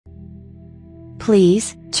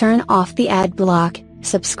Please turn off the ad block,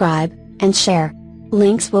 subscribe, and share.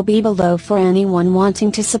 Links will be below for anyone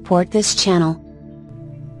wanting to support this channel.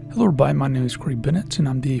 Hello everybody, my name is Craig Bennett and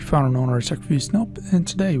I'm the founder and owner of CurrentVersion Help, and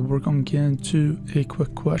today we're going to get into a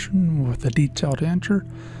quick question with a detailed answer.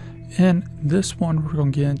 In this one we're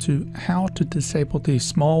going to get into how to disable the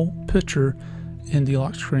small picture in the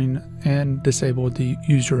lock screen and disable the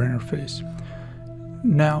user interface.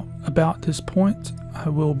 Now about this point I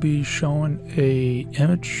will be showing a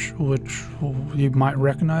image which you might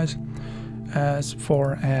recognize as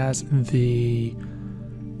far as the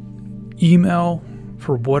email.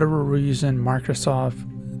 For whatever reason,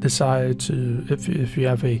 Microsoft decided to, if you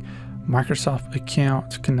have a Microsoft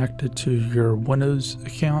account connected to your Windows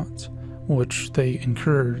account, which they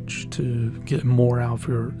encourage to get more out of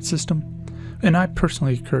your system, and I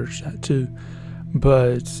personally encourage that too,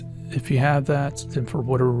 but if you have that, then for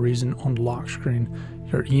whatever reason on the lock screen,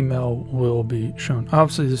 your email will be shown.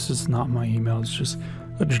 Obviously, this is not my email, it's just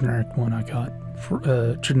a generic one I got, for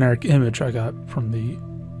a generic image I got from the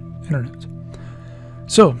internet.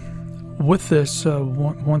 So with this,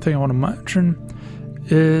 one thing I want to mention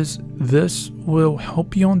is this will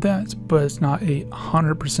help you on that, but it's not a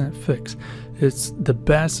 100% fix. It's the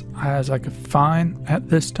best as I could find at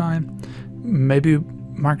this time. Maybe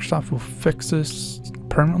Microsoft will fix this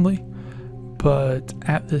permanently, but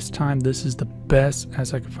at this time this is the best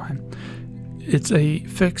as I could find. It's a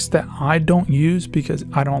fix that I don't use because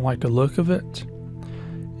I don't like the look of it,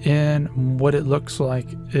 and what it looks like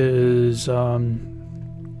is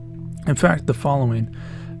in fact the following.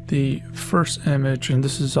 The first image, and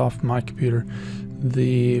this is off my computer,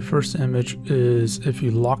 the first image is if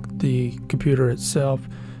you lock the computer itself,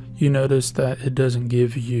 you notice that it doesn't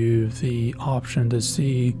give you the option to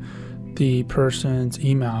see the person's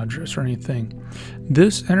email address or anything.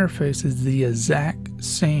 This interface is the exact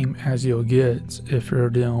same as you'll get if you're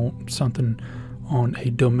doing something on a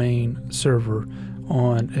domain server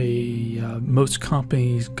on a most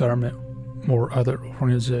companies, government, or other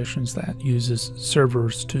organizations that uses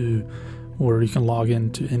servers to where you can log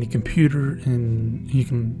into any computer and you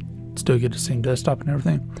can still get the same desktop and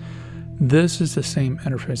everything. This is the same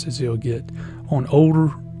interface as you'll get on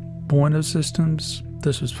older Windows systems.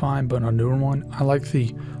 This was fine, but on a newer one, I like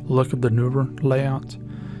the look of the newer layout,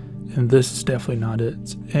 and this is definitely not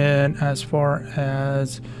it. And as far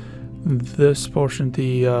as this portion,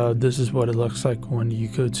 this is what it looks like when you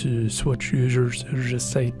go to switch users or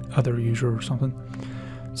just say other user or something.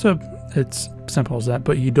 So it's simple as that,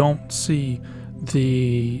 but you don't see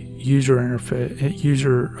the user interface,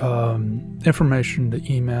 information, the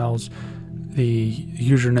emails, the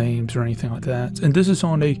usernames or anything like that. And this is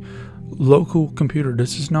on a local computer.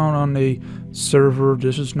 This is not on a server.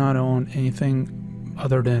 This is not on anything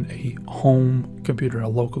other than a home computer, a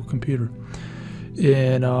local computer.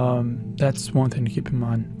 And that's one thing to keep in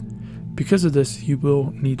mind. Because of this, you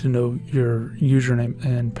will need to know your username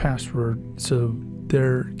and password, so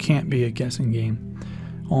there can't be a guessing game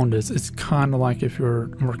on this. It's kind of like if you're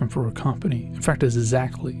working for a company. In fact, it's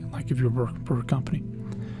exactly like if you're working for a company.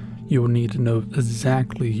 You will need to know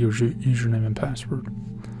exactly your username and password.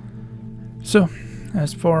 So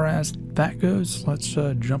as far as that goes, let's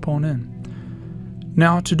jump on in.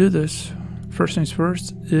 Now to do this, first things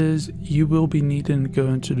first is you will be needing to go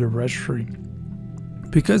into the registry.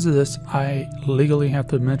 Because of this, I legally have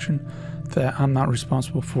to mention that I'm not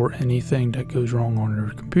responsible for anything that goes wrong on your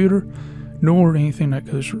computer, nor anything that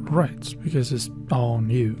goes right, because it's all on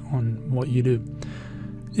you, on what you do.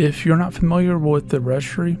 If you're not familiar with the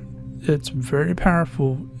registry, it's very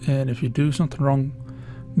powerful, and if you do something wrong,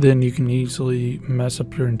 then you can easily mess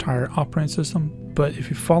up your entire operating system. But if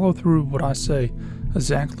you follow through what I say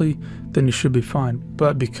exactly, then you should be fine.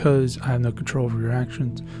 But because I have no control over your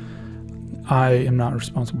actions, I am not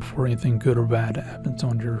responsible for anything good or bad that happens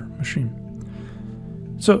on your machine.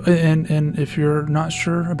 So, and if you're not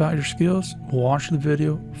sure about your skills, watch the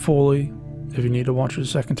video fully. If you need to watch it a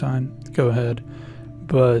second time, go ahead.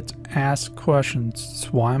 But ask questions.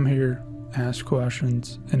 That's why I'm here. Ask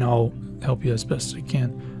questions, and I'll help you as best I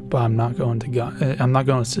can. But I'm not going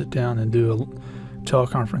to sit down and do a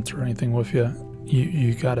teleconference or anything with you.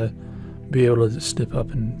 You gotta be able to step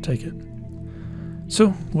up and take it.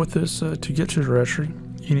 So with this, to get to the registry,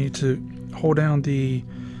 you need to hold down the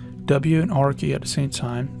W and R key at the same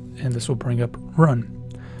time, and this will bring up run.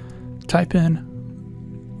 Type in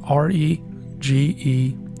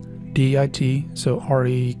regedit, so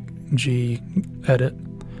reg edit,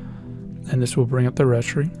 and this will bring up the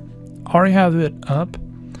registry. I already have it up.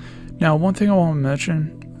 Now, one thing I want to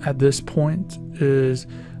mention at this point is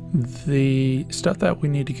the stuff that we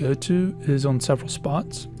need to go to is on several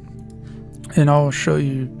spots. and I'll show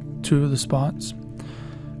you two of the spots.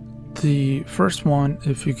 The first one,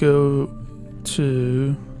 if you go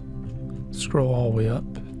to, scroll all the way up,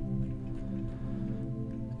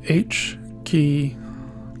 H key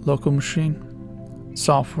local machine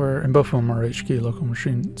software, and both of them are H key local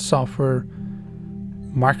machine software,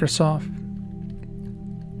 Microsoft,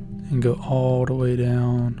 and go all the way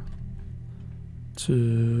down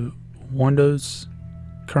to Windows,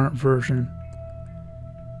 current version,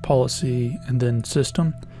 policy, and then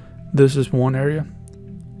system. This is one area.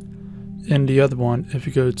 And the other one, if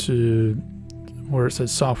you go to where it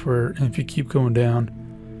says software, and if you keep going down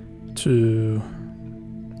to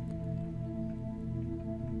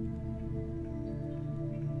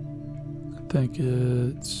I think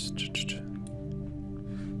it's,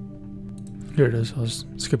 here it is, I was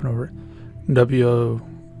skipping over it,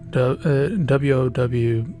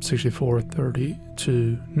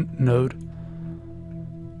 WOW6432 node,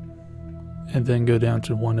 and then go down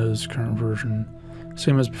to Windows current version,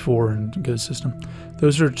 same as before, and go to system.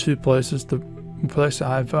 Those are two places. The place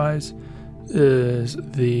I advise is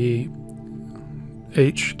the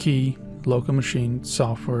H key local machine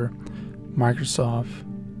software, Microsoft,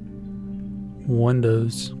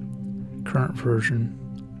 Windows current version,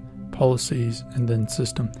 policies, and then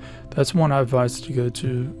system. That's one I advise to go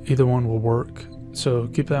to. Either one will work, so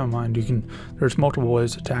keep that in mind. You can, there's multiple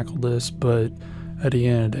ways to tackle this, but at the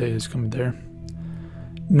end of the day, it's coming there.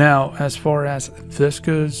 Now, as far as this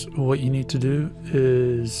goes, what you need to do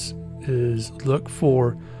is look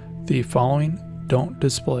for the following. Don't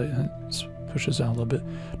display, let's push this out a little bit.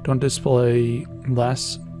 Don't display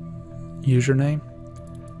last username.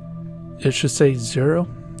 It should say 0.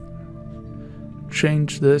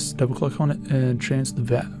 Change this, double click on it, and change the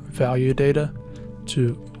value data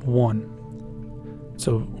to 1.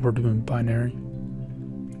 So we're doing binary.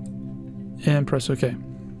 And press OK.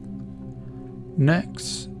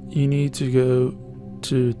 Next, you need to go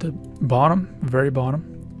to the bottom, very bottom,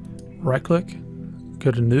 right click,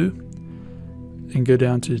 go to new, and go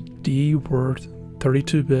down to DWORD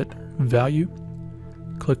 32-bit value.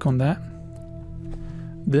 Click on that.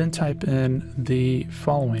 Then type in the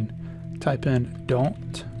following. Type in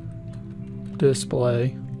don't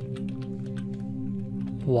display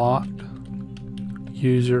locked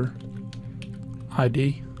user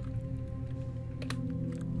ID.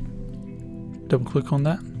 Double click on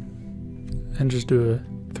that and just do a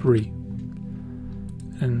 3,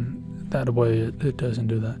 and that way it doesn't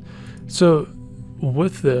do that. So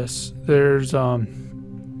with this, there's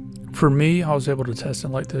for me, I was able to test it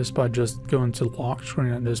like this by just going to lock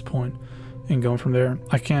screen at this point and going from there.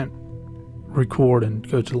 I can't record and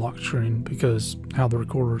go to lock screen because how the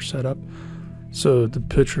recorder is set up. So the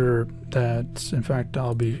picture that in fact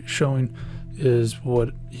I'll be showing is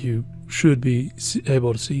what you should be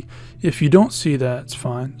able to see. If you don't see that, it's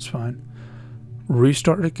fine, it's fine.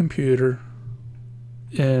 Restart the computer,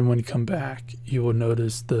 and when you come back, you will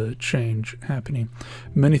notice the change happening.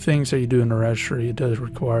 Many things that you do in the registry, it does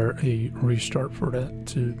require a restart for that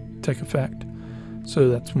to take effect. So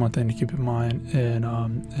that's one thing to keep in mind.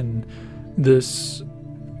 And this,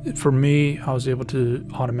 for me, I was able to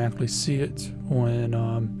automatically see it when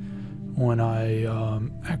I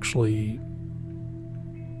actually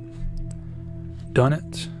done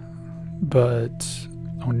it, but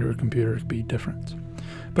on your computer it could be different.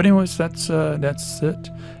 But anyways, that's it.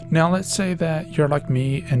 Now let's say that you're like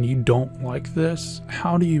me and you don't like this.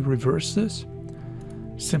 How do you reverse this?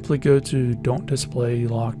 Simply go to Don't Display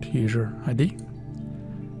Locked User ID,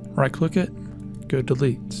 right click it, go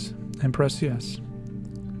delete, and press yes.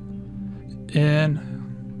 And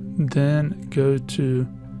then go to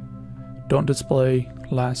Don't Display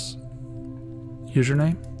Last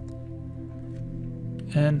Username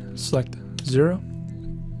and select 0,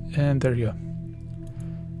 and there you go.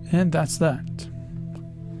 And that's that.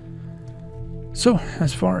 So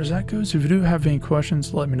as far as that goes, if you do have any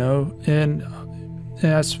questions, let me know. And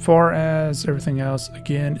as far as everything else,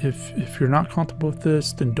 again, if you're not comfortable with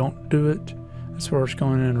this, then don't do it as far as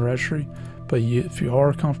going in a registry. But if you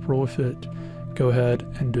are comfortable with it, go ahead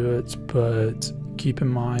and do it. But keep in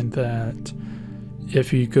mind that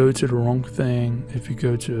if you go to the wrong thing, if you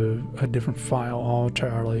go to a different file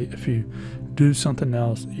entirely, if you do something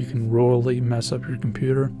else, you can royally mess up your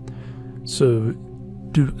computer. So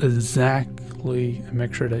do exactly and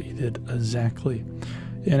make sure that you did exactly.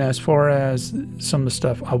 And as far as some of the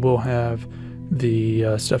stuff, I will have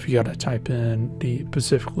the stuff you got to type in,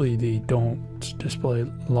 specifically the Don't Display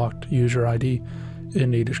Locked User ID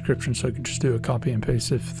in the description, so you can just do a copy and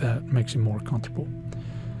paste if that makes you more comfortable.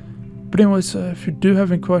 But anyways, if you do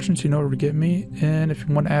have any questions, you know where to get me. And if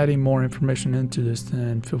you want to add any more information into this,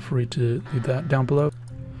 then feel free to leave that down below.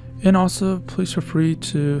 And also, please feel free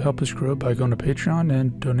to help us grow by going to Patreon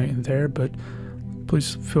and donating there. But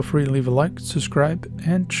please feel free to leave a like, subscribe,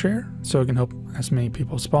 and share so I can help as many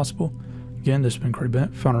people as possible. Again, this has been Corey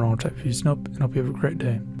Bennett, founder of All Tech Views Nope, and hope you have a great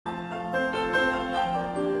day.